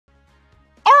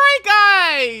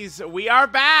guys, we are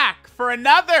back for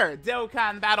another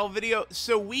Dokkan battle video.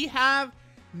 So we have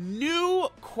new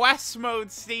quest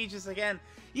mode stages again.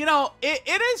 You know,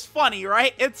 it is funny,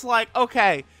 right? It's like,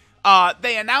 okay,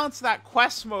 they announced that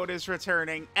quest mode is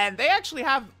returning, and they actually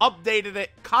have updated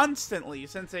it constantly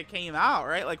since it came out,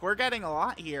 right? Like, we're getting a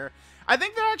lot here. I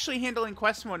think they're actually handling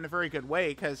quest mode in a very good way,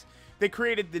 because they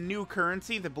created the new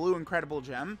currency, the blue incredible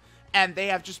gem, and they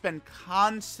have just been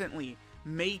constantly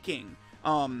making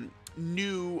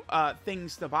new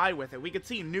things to buy with it. We could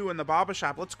see new in the Baba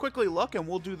shop. Let's quickly look and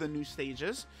we'll do the new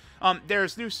stages.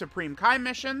 There's new Supreme Kai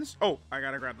missions. Oh, I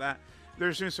gotta grab that.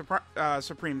 There's new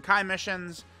Supreme Kai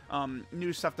missions,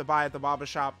 new stuff to buy at the Baba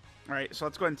shop. All right, so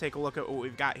let's go ahead and take a look at what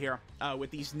we've got here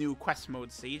with these new quest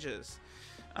mode stages.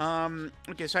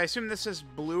 Okay, so I assume this is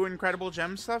blue incredible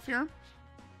gem stuff here.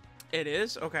 It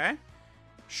is, okay.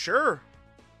 Sure.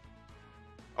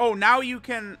 Oh, now you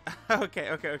can.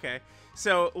 Okay.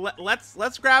 So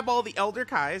let's grab all the Elder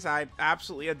Kais. I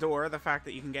absolutely adore the fact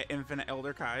that you can get infinite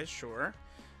Elder Kais. Sure.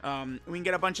 We can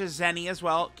get a bunch of Zenny as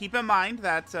well. Keep in mind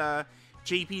that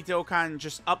JP Dokkan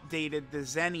just updated the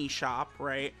Zenny shop,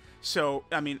 right? So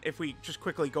I mean, if we just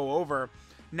quickly go over,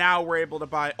 now we're able to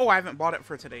buy. Oh, I haven't bought it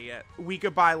for today yet. We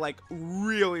could buy like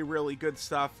really good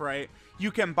stuff, right?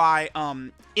 You can buy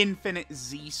infinite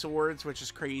Z swords, which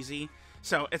is crazy.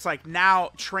 So it's like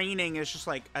now training is just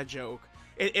like a joke.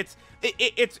 It's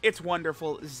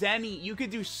wonderful. Zenny, you could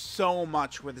do so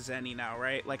much with Zenny now,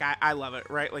 right? Like I love it,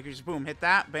 right? Like you just boom, hit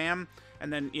that, bam,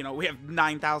 and then you know we have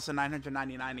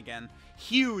 9,999 again.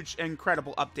 Huge,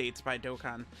 incredible updates by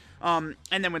Dokkan. And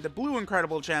then with the blue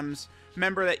incredible gems,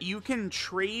 remember that you can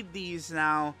trade these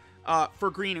now for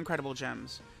green incredible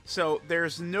gems. So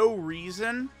there's no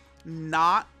reason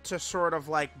not to sort of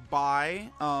like buy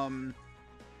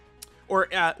or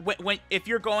if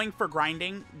you're going for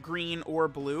grinding green or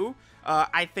blue,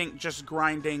 I think just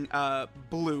grinding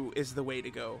blue is the way to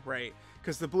go, right?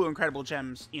 Because the blue incredible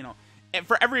gems, you know,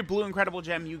 for every blue incredible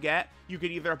gem you get, you could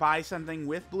either buy something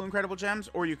with blue incredible gems,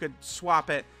 or you could swap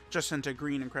it just into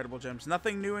green incredible gems.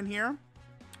 Nothing new in here?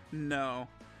 No.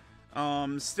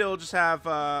 Still just have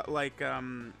like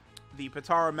the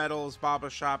Patara medals, Baba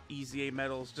shop, Easy A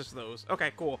medals, just those.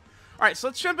 Okay, cool. All right, so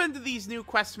let's jump into these new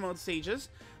quest mode stages,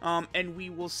 and we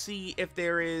will see if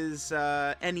there is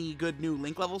any good new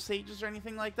link level stages or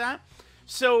anything like that.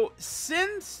 So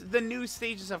since the new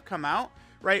stages have come out,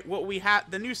 right, what we had,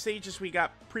 the new stages we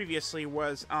got previously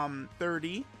was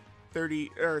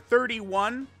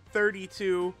 31,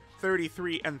 32,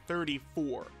 33, and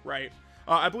 34, right?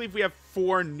 I believe we have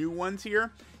 4 new ones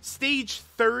here. Stage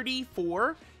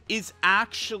 34 is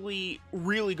actually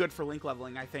really good for link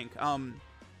leveling, I think.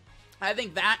 I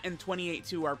think that and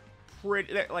 28-2 are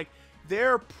pretty, like,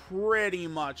 they're pretty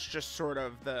much just sort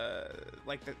of the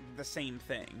same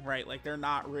thing, right? Like, they're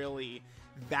not really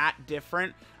that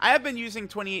different. I have been using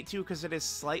 28-2 because it is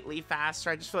slightly faster.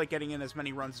 I just feel like getting in as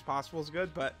many runs as possible is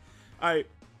good, but I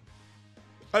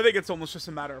think it's almost just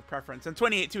a matter of preference. And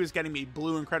 28-2 is getting me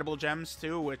blue incredible gems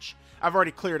too, which I've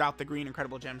already cleared out the green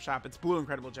incredible gem shop. It's blue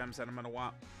incredible gems that I'm going to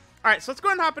want. All right, so let's go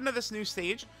ahead and hop into this new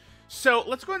stage. So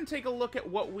let's go ahead and take a look at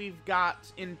what we've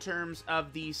got in terms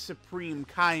of the Supreme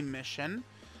Kai mission.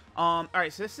 All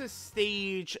right, so this is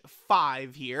stage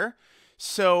 5 here.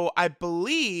 So I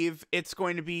believe it's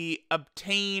going to be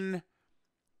obtain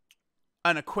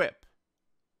an equip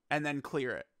and then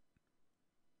clear it,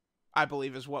 I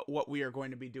believe is what we are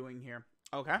going to be doing here.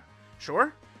 Okay,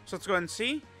 sure. So let's go ahead and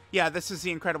see. Yeah, this is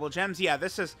the incredible gems. Yeah,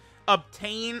 this is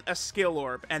obtain a skill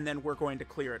orb and then we're going to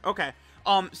clear it. Okay.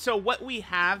 So what we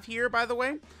have here, by the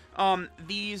way,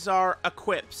 these are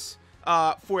equips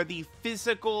for the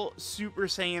physical Super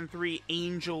Saiyan 3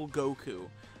 Angel Goku.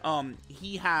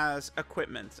 He has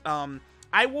equipment.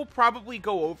 I will probably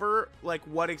go over like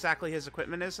what exactly his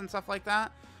equipment is and stuff like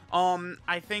that.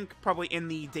 I think probably in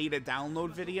the data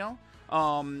download video.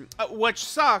 Which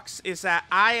sucks is that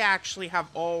I actually have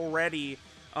already,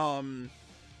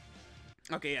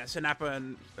 okay, yeah, Sinapa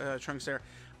and Trunks there.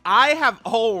 I have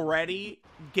already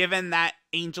given that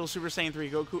Angel Super Saiyan 3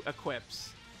 Goku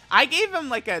equips. I gave him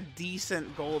like a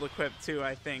decent gold equip too,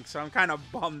 I think, so I'm kind of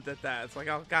bummed at that. It's like,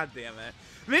 oh, god damn it.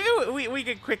 Maybe we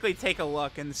could quickly take a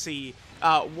look and see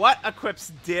what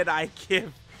equips did I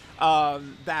give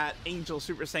that Angel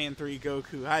Super Saiyan 3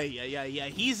 Goku. Yeah,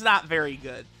 he's not very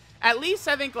good. At least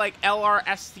I think like LR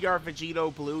STR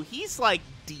Vegito Blue, he's like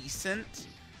decent,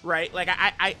 right? Like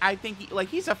I think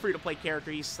he's a free-to-play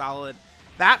character, he's solid.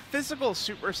 That physical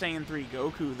Super Saiyan 3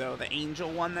 Goku, though, the Angel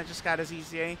one that just got his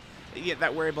ECA,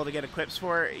 that we're able to get equips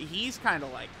for, he's kind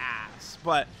of like ass.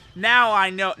 But now I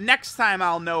know, next time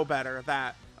I'll know better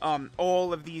that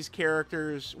all of these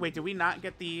characters. Wait, did we not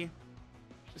get the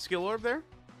skill orb there?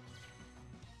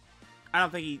 I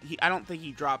don't think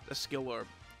he dropped a skill orb.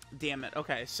 Damn it.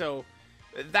 Okay, so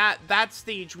that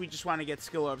stage we just want to get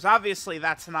skill orbs. Obviously,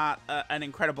 that's not an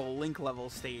incredible Link level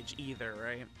stage either,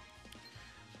 right?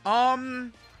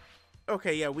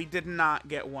 Okay, yeah, we did not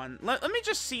get one. Let me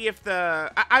just see if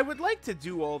I would like to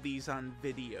do all these on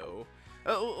video.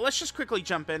 Let's just quickly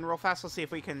jump in real fast. Let's see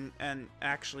if we can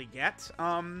actually get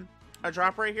a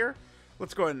drop right here.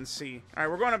 Let's go ahead and see. All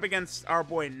right, we're going up against our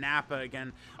boy Nappa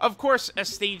again. Of course, a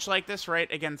stage like this, right,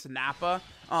 against Nappa,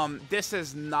 this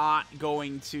is not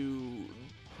going to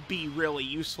be really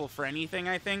useful for anything,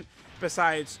 I think,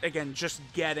 besides, again, just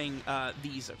getting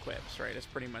these equips, right, is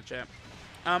pretty much it.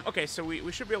 Okay, so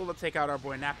we should be able to take out our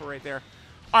boy Nappa right there.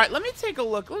 All right, let me take a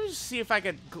look. Let me just see if I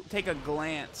could take a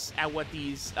glance at what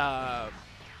these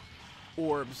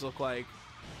orbs look like.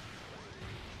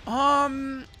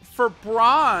 For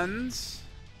bronze,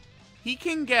 he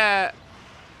can get,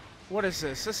 what is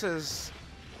this? This is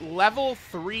level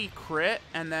 3 crit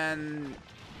and then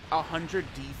 100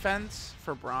 defense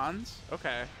for bronze.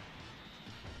 Okay.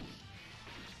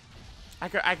 I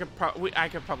could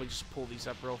probably just pull these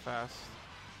up real fast.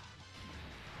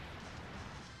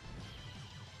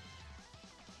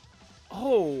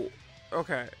 Oh,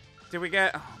 okay. Did we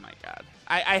get, oh my god.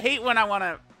 I hate when I want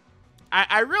to,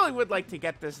 I really would like to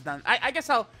get this done. I guess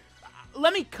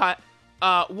let me cut.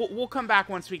 We'll come back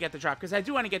once we get the drop, because I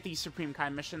do want to get these Supreme Kai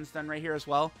missions done right here as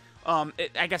well.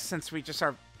 I guess since we just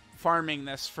are farming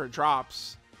this for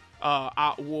drops,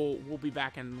 we'll be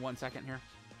back in 1 second here.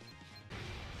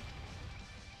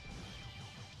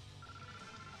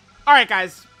 Alright,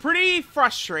 guys. Pretty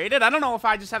frustrated. I don't know if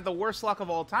I just have the worst luck of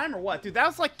all time or what. Dude, that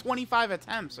was like 25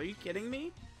 attempts. Are you kidding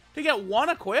me? To get one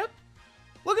equip?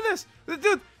 Look at this.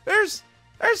 Dude, there's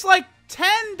like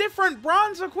 10 different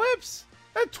bronze equips.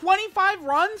 25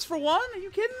 runs for one? Are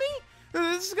you kidding me?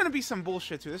 This is going to be some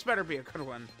bullshit, too. This better be a good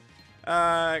one.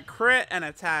 Crit and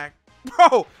attack.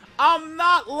 Bro, I'm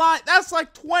not lying. That's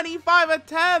like 25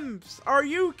 attempts. Are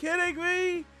you kidding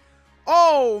me?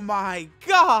 Oh, my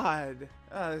God.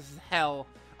 This is hell.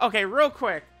 Okay, real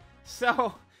quick.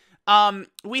 So,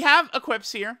 we have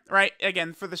equips here, right?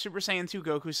 Again, for the Super Saiyan 2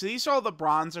 Goku. So these are all the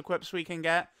bronze equips we can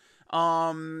get.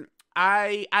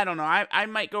 I don't know. I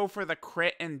might go for the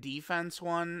crit and defense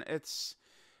one.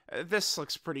 This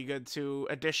looks pretty good too.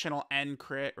 Additional N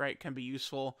crit, right, can be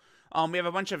useful. We have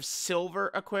a bunch of silver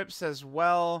equips as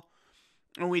well.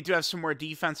 And we do have some more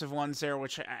defensive ones there,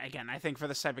 which, again, I think for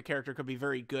this type of character could be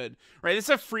very good, right? It's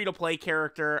a free-to-play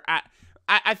character.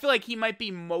 I feel like he might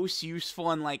be most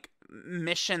useful in, like,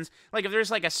 missions. Like, if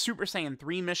there's, like, a Super Saiyan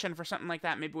 3 mission for something like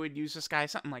that, maybe we'd use this guy,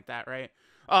 something like that, right?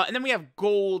 And then we have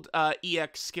gold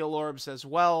EX skill orbs as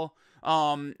well.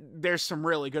 There's some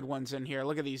really good ones in here.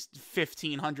 Look at these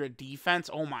 1500 defense.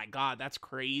 Oh, my God, that's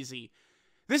crazy.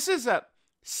 This is a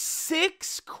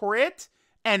 6 crit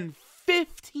and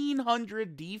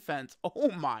 1500 defense.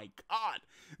 Oh, my God.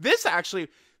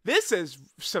 This is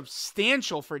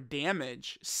substantial for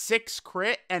damage. 6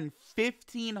 crit and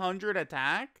 1500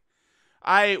 attack.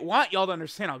 I want y'all to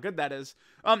understand how good that is.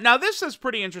 Now, this is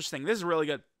pretty interesting. This is really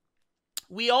good.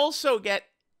 We also get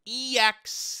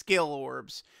EX skill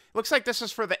orbs. Looks like this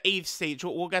is for the 8th stage.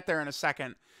 We'll get there in a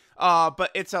second.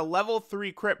 But it's a level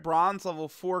 3 crit bronze, level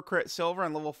 4 crit silver,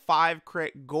 and level 5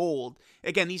 crit gold.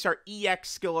 Again, these are EX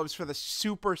skill orbs for the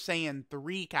Super Saiyan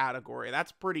 3 category.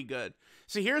 That's pretty good.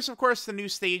 So here's, of course, the new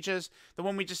stages. The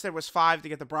one we just did was 5 to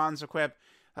get the bronze equip.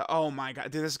 Oh my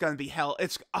God, dude, this is going to be hell.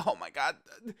 Oh my God,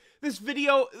 this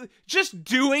video, just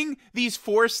doing these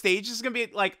 4 stages is going to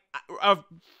be like a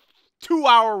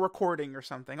 2-hour recording or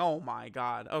something. Oh my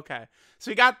God. Okay. So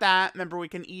we got that. Remember, we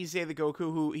can easy the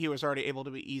Goku, who he was already able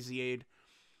to be easy-aid.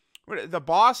 The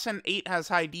boss in 8 has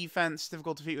high defense,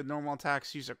 difficult to defeat with normal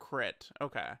attacks, use a crit.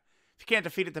 Okay. If you can't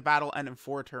defeat it, the battle end in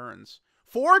 4 turns.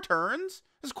 4 turns?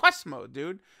 This is quest mode,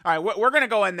 dude. All right, we're going to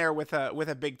go in there with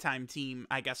a big-time team,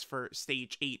 I guess, for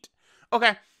stage 8.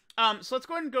 Okay. So let's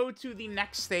go ahead and go to the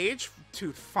next stage.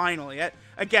 Dude, finally.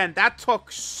 Again, that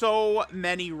took so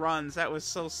many runs. That was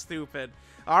so stupid.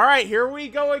 All right, here we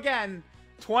go again.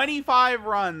 25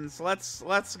 runs. Let's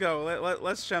go.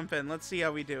 Let's jump in. Let's see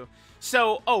how we do.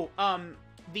 So,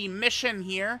 the mission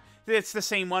here, it's the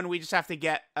same one. We just have to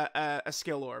get a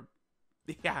skill orb.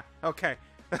 Yeah, okay.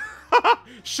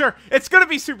 Sure. It's going to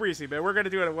be super easy, but we're going to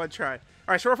do it in one try. All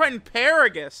right, so we're fighting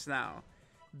Paragus now.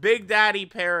 Big Daddy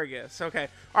Paragus. Okay.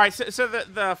 All right, so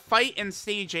the fight in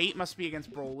stage 8 must be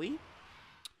against Broly.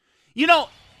 You know,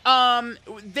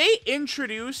 they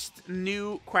introduced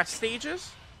new quest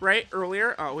stages, right,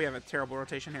 earlier. Oh, we have a terrible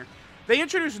rotation here. they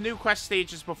introduced new quest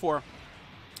stages before.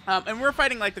 And we're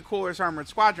fighting, like, the Cooler's Armored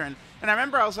Squadron. And I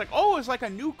remember I was like, oh, it's like a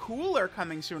new Cooler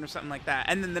coming soon or something like that.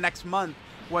 And then the next month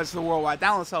was the Worldwide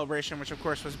Download Celebration, which, of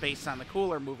course, was based on the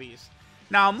Cooler movies.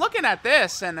 Now, I'm looking at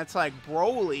this, and it's like,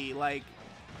 Broly, like,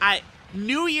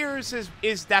 New Year's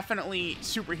is definitely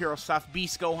superhero stuff.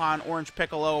 Beast Gohan, Orange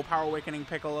Piccolo, Power Awakening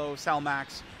Piccolo, Cell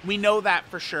Max. We know that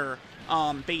for sure,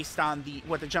 based on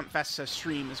what the Jump Festa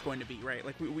stream is going to be, right?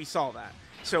 Like, we saw that.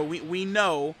 So we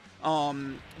know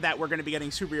that we're going to be getting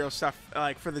superhero stuff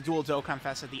like for the Dual Dokkan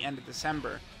Fest at the end of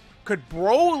December. Could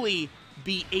Broly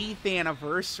be 8th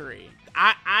anniversary?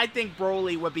 I think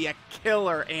Broly would be a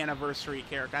killer anniversary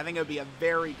character. I think it would be a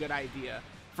very good idea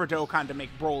for Dokkan to make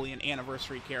Broly an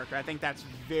anniversary character. I think that's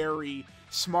very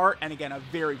smart, and again, a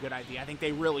very good idea. I think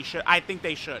they really should. I think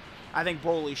they should. I think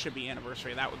Broly should be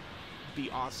anniversary. That would be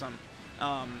awesome.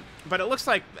 But it looks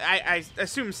like, I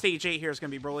assume Stage 8 here is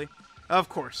going to be Broly. Of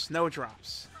course, no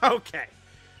drops. Okay.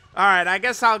 Alright, I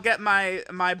guess I'll get my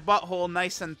butthole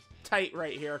nice and tight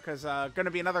right here, because going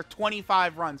to be another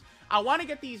 25 runs. I want to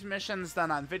get these missions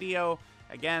done on video.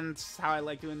 Again, this is how I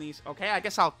like doing these. Okay, I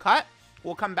guess I'll cut.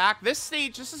 We'll come back. This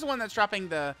stage, this is the one that's dropping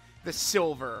the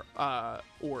silver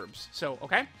orbs. So,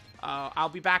 okay. I'll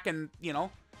be back in,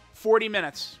 40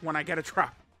 minutes when I get a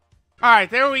drop. Alright,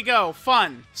 there we go.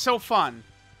 Fun. So fun.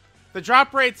 The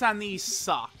drop rates on these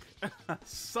suck.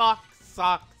 Suck.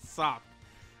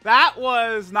 That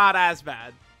was not as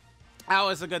bad. That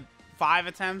was a good 5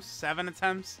 attempts, 7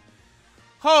 attempts.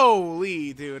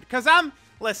 Holy dude. Because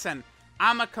listen,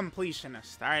 I'm a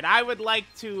completionist, alright? I would like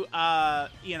to,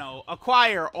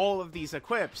 acquire all of these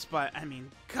equips, but, I mean,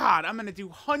 God, I'm gonna do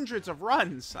hundreds of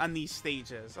runs on these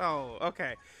stages. Oh,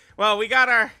 okay. Well, we got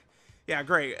our, yeah,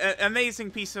 great.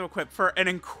 Amazing piece of equip for an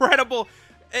incredible,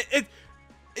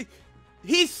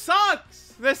 he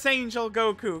sucks, this Angel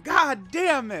Goku. God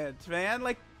damn it, man.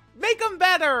 Like, make him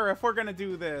better if we're gonna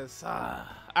do this.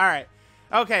 Alright.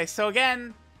 Okay, so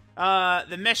again,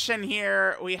 the mission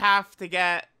here, we have to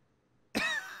get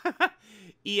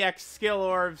EX skill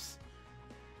orbs.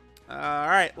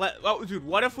 Alright, dude,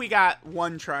 what if we got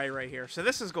one try right here? So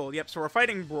this is gold. Yep, so we're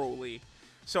fighting Broly.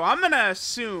 So I'm gonna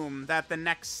assume that the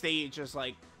next stage is,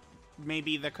 like,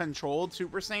 maybe the controlled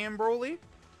Super Saiyan Broly.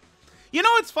 You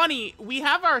know what's funny? We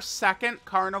have our second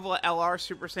Carnival LR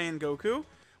Super Saiyan Goku.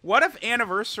 What if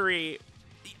Anniversary...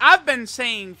 I've been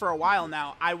saying for a while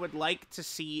now, I would like to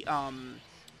see,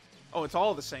 Oh, it's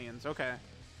all the Saiyans. Okay.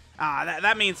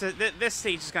 That means that this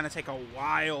stage is going to take a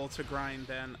while to grind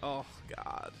then. Oh,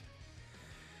 God.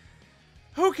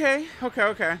 Okay.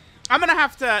 I'm going to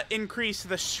have to increase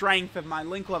the strength of my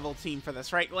Link level team for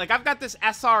this, right? Like, I've got this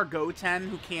SR Goten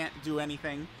who can't do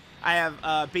anything. I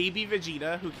have Baby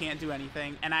Vegeta who can't do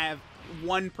anything. And I have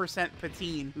 1%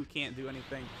 Patine who can't do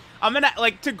anything. I'm going to,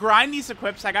 like, to grind these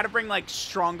equips, I got to bring, like,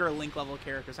 stronger Link level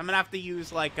characters. I'm going to have to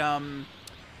use, like,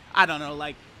 I don't know,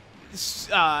 like,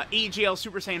 AGL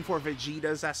Super Saiyan 4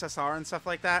 Vegeta's SSR and stuff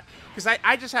like that. Because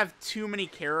I just have too many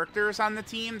characters on the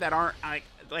team that aren't,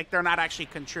 like, they're not actually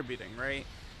contributing, right?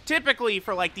 Typically,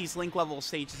 for, like, these Link level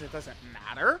stages, it doesn't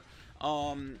matter.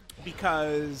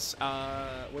 Because,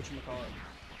 whatchamacallit?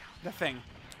 The thing.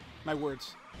 My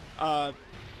words.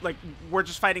 Like, we're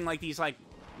just fighting, like, these, like,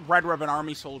 Red Ribbon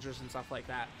Army soldiers and stuff like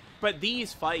that. But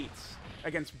these fights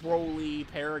against Broly,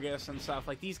 Paragus, and stuff,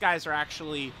 like, these guys are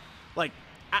actually, like,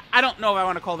 I don't know if I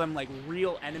want to call them, like,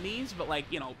 real enemies, but,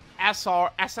 like, SSR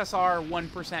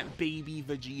 1% Baby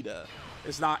Vegeta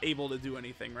is not able to do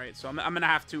anything, right? So I'm going to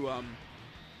have to,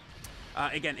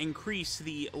 again, increase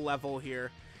the level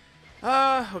here.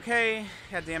 Okay.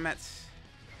 God damn it.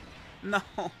 No.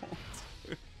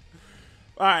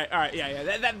 Alright,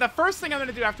 yeah. The first thing I'm going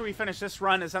to do after we finish this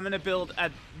run is I'm going to build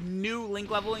a new Link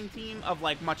leveling team of,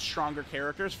 like, much stronger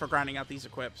characters for grinding out these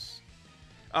equips.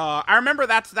 I remember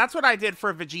that's what I did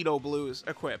for Vegito Blue's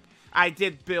equip. I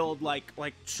did build, like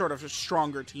sort of a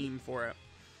stronger team for it.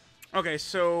 Okay,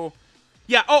 so...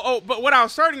 Yeah, but what I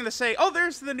was starting to say... Oh,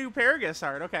 there's the new Paragus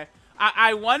art, okay.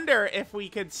 I wonder if we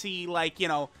could see, like,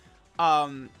 a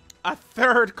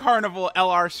third Carnival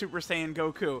LR Super Saiyan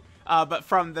Goku. But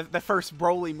from the first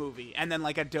Broly movie, and then,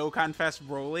 like, a Dokkan Fest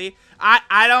Broly.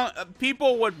 I don't...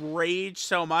 People would rage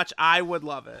so much. I would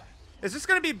love it. Is this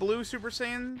gonna be Blue Super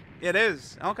Saiyan? It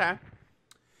is. Okay.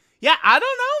 Yeah, I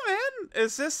don't know, man.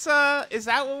 Is this, is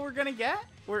that what we're gonna get?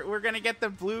 We're gonna get the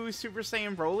Blue Super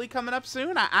Saiyan Broly coming up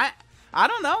soon? I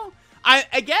don't know.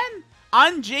 Again,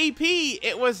 on JP,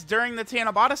 it was during the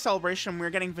Tanabata celebration, we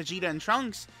were getting Vegeta and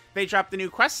Trunks. They dropped the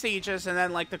new quest stages, and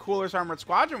then, like, the Cooler's Armored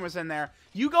Squadron was in there.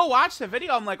 You go watch the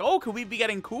video, I'm like, oh, could we be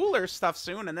getting Cooler stuff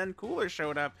soon? And then Cooler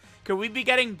showed up. Could we be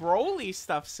getting Broly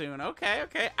stuff soon? Okay.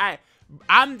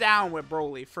 I'm down with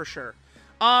Broly for sure.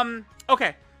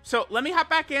 Okay, so let me hop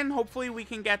back in. Hopefully we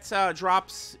can get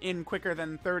drops in quicker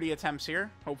than 30 attempts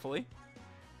here. Hopefully.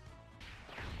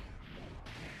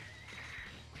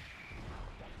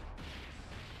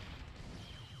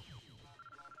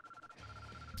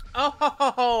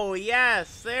 Oh,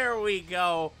 yes, there we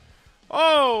go.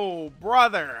 Oh,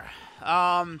 brother.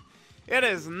 It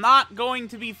is not going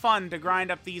to be fun to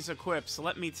grind up these equips,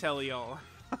 let me tell y'all.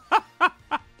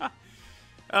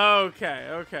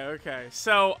 Okay.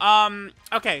 So,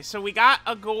 so we got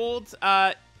a gold,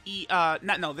 no,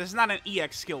 this is not an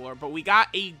EX skill orb, but we got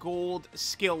a gold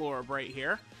skill orb right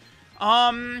here.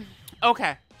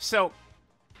 Okay, so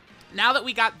now that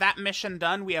we got that mission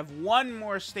done, we have one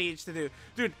more stage to do.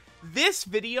 Dude, this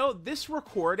video, this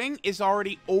recording is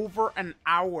already over an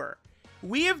hour.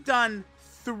 We have done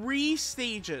 3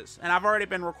 stages, and I've already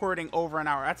been recording over an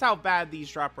hour. That's how bad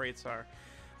these drop rates are.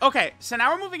 Okay, so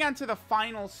now we're moving on to the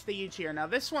final stage here. Now,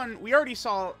 this one, we already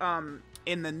saw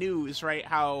in the news, right,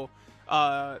 how,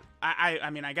 I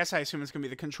mean, I guess I assume it's going to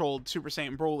be the controlled Super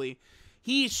Saiyan Broly.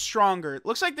 He's stronger.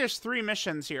 Looks like there's 3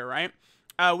 missions here, right?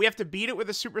 We have to beat it with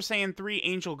a Super Saiyan 3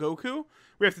 Angel Goku.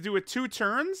 We have to do it 2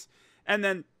 turns, and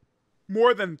then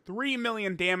more than 3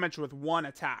 million damage with 1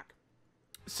 attack.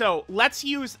 So, let's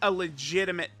use a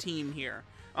legitimate team here.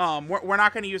 We're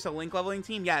not going to use a link leveling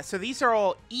team. Yeah, so these are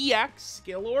all EX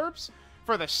skill orbs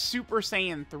for the Super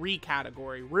Saiyan 3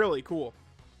 category. Really cool.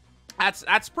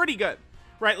 That's pretty good,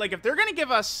 right? Like, if they're going to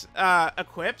give us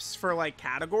equips for, like,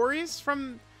 categories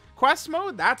from quest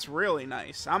mode, that's really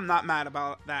nice. I'm not mad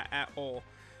about that at all.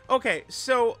 Okay,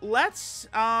 so let's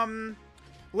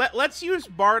use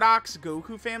Bardock's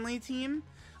Goku family team.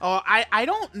 I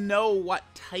don't know what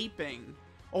typing.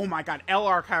 Oh my god,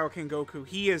 LR Kaioken Goku.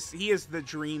 He is the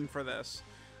dream for this.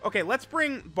 Okay, let's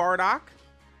bring Bardock.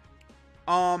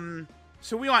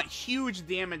 So we want huge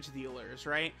damage dealers,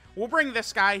 right? We'll bring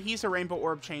this guy. He's a Rainbow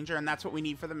Orb Changer, and that's what we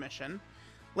need for the mission.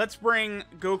 Let's bring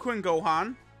Goku and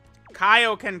Gohan.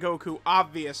 Kaioken Goku,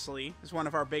 obviously, is one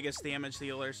of our biggest damage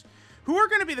dealers. Who are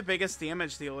going to be the biggest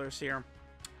damage dealers here?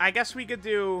 I guess we could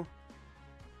do...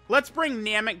 Let's bring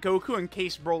Namek Goku in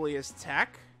case Broly is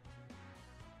tech.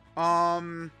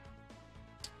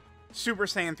 Super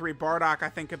Saiyan 3 Bardock, I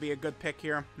think, could be a good pick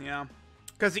here. Yeah.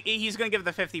 Because he's going to give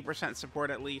the 50%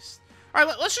 support at least. All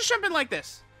right, let's just jump in like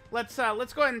this. Let's go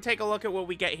ahead and take a look at what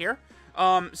we get here.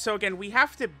 So again, we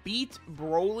have to beat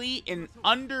Broly in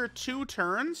under 2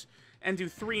 turns and do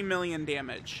 3 million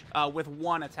damage with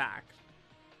 1 attack.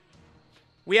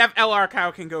 We have LR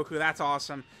Kaioken Goku. That's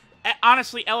awesome.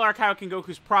 Honestly, LR Kaioken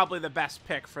Goku's probably the best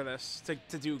pick for this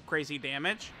to do crazy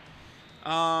damage.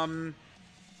 All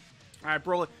right,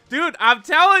 Broly. Dude, I'm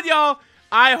telling y'all,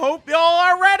 I hope y'all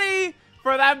are ready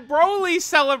for that Broly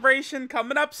celebration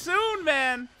coming up soon,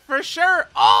 man. For sure.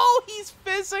 Oh, he's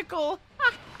physical.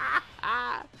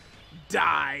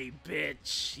 Die,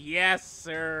 bitch. Yes,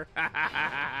 sir.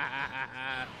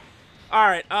 All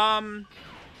right,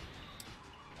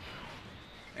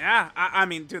 yeah, I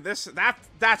mean, dude, that's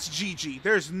GG.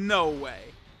 There's no way.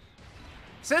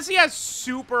 Says he has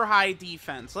super high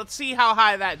defense. Let's see how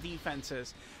high that defense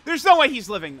is. There's no way he's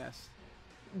living this.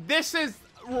 This is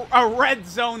a red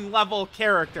zone level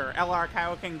character, LR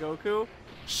Kaioken Goku.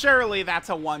 Surely that's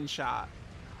a one-shot.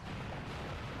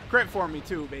 Crit for me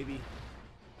too, baby.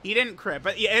 He didn't crit,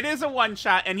 but yeah, it is a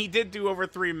one-shot, and he did do over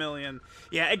 3 million.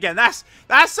 Yeah, again, that's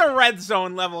a red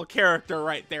zone level character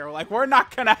right there. Like, we're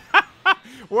not gonna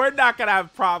we're not gonna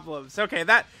have problems. Okay,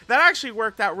 that actually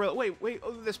worked out real. Wait,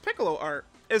 oh, this Piccolo art,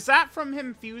 is that from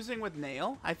him fusing with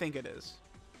Nail? I think it is.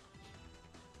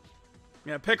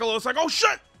 Yeah, Piccolo's like, oh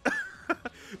shit,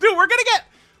 dude, we're gonna get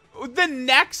the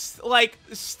next like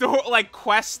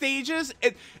quest stages.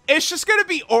 It's just gonna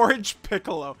be Orange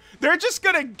Piccolo. They're just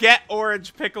gonna get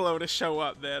Orange Piccolo to show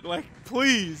up, man. Like,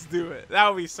 please do it. That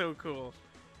would be so cool.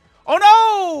 Oh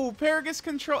no!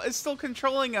 Paragus is still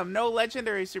controlling him. No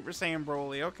legendary Super Saiyan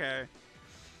Broly. Okay.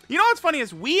 You know what's funny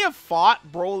is we have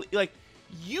fought Broly, like,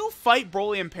 you fight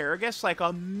Broly and Paragus like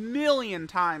a million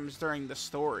times during the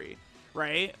story,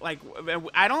 right? Like,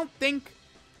 I don't think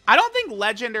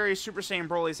legendary Super Saiyan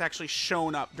Broly's actually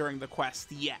shown up during the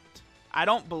quest yet. I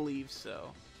don't believe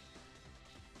so.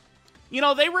 You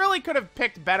know, they really could have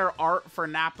picked better art for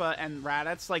Nappa and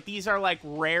Raditz. Like, these are like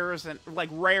rares and like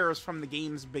rares from the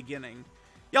game's beginning.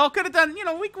 Y'all could have done, you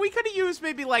know, we could have used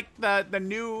maybe like the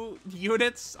new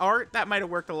units art. That might have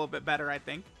worked a little bit better, I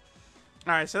think.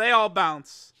 All right, so they all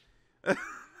bounce.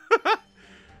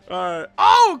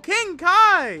 Oh, King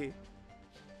Kai!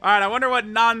 Alright, I wonder what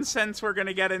nonsense we're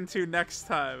gonna get into next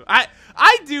time.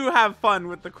 I do have fun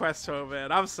with the quest show,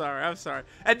 man. I'm sorry.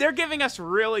 And they're giving us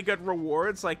really good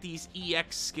rewards, like these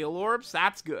EX skill orbs.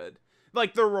 That's good.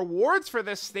 Like, the rewards for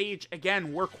this stage,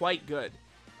 again, were quite good.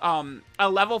 A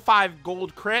level 5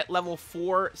 gold crit, level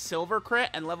 4 silver crit,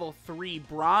 and level 3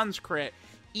 bronze crit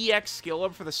EX skill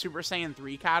orb for the Super Saiyan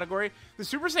 3 category. The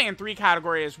Super Saiyan 3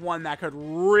 category is one that could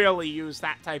really use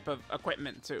that type of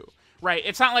equipment too, right?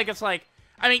 It's not like it's like,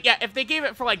 I mean, yeah, if they gave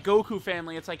it for like Goku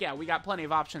family, it's like, yeah, we got plenty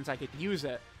of options, I could use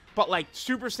it. But like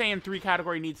Super Saiyan 3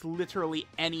 category needs literally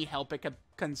any help it could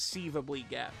conceivably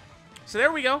get. So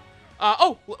there we go.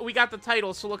 Oh, we got the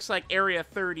title, so it looks like Area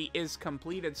 30 is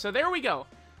completed. So there we go.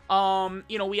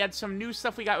 You know, we had some new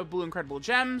stuff we got with Blue Incredible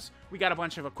Gems. We got a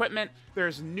bunch of equipment.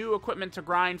 There's new equipment to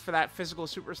grind for that physical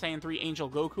Super Saiyan 3 Angel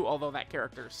Goku, although that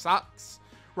character sucks,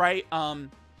 right?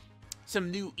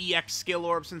 Some new EX skill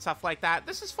orbs and stuff like that.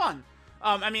 This is fun.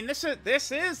 I mean, this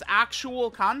is actual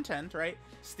content, right?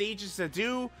 Stages to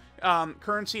do,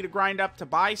 currency to grind up to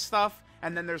buy stuff,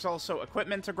 and then there's also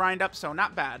equipment to grind up, so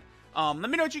not bad. Let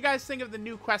me know what you guys think of the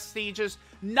new quest stages.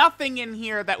 Nothing in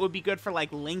here that would be good for,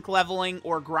 like, link leveling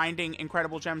or grinding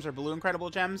Incredible Gems or Blue Incredible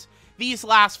Gems. These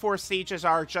last 4 stages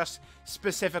are just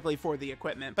specifically for the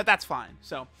equipment, but that's fine.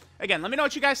 So, again, let me know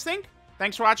what you guys think.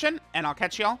 Thanks for watching, and I'll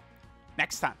catch y'all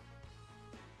next time.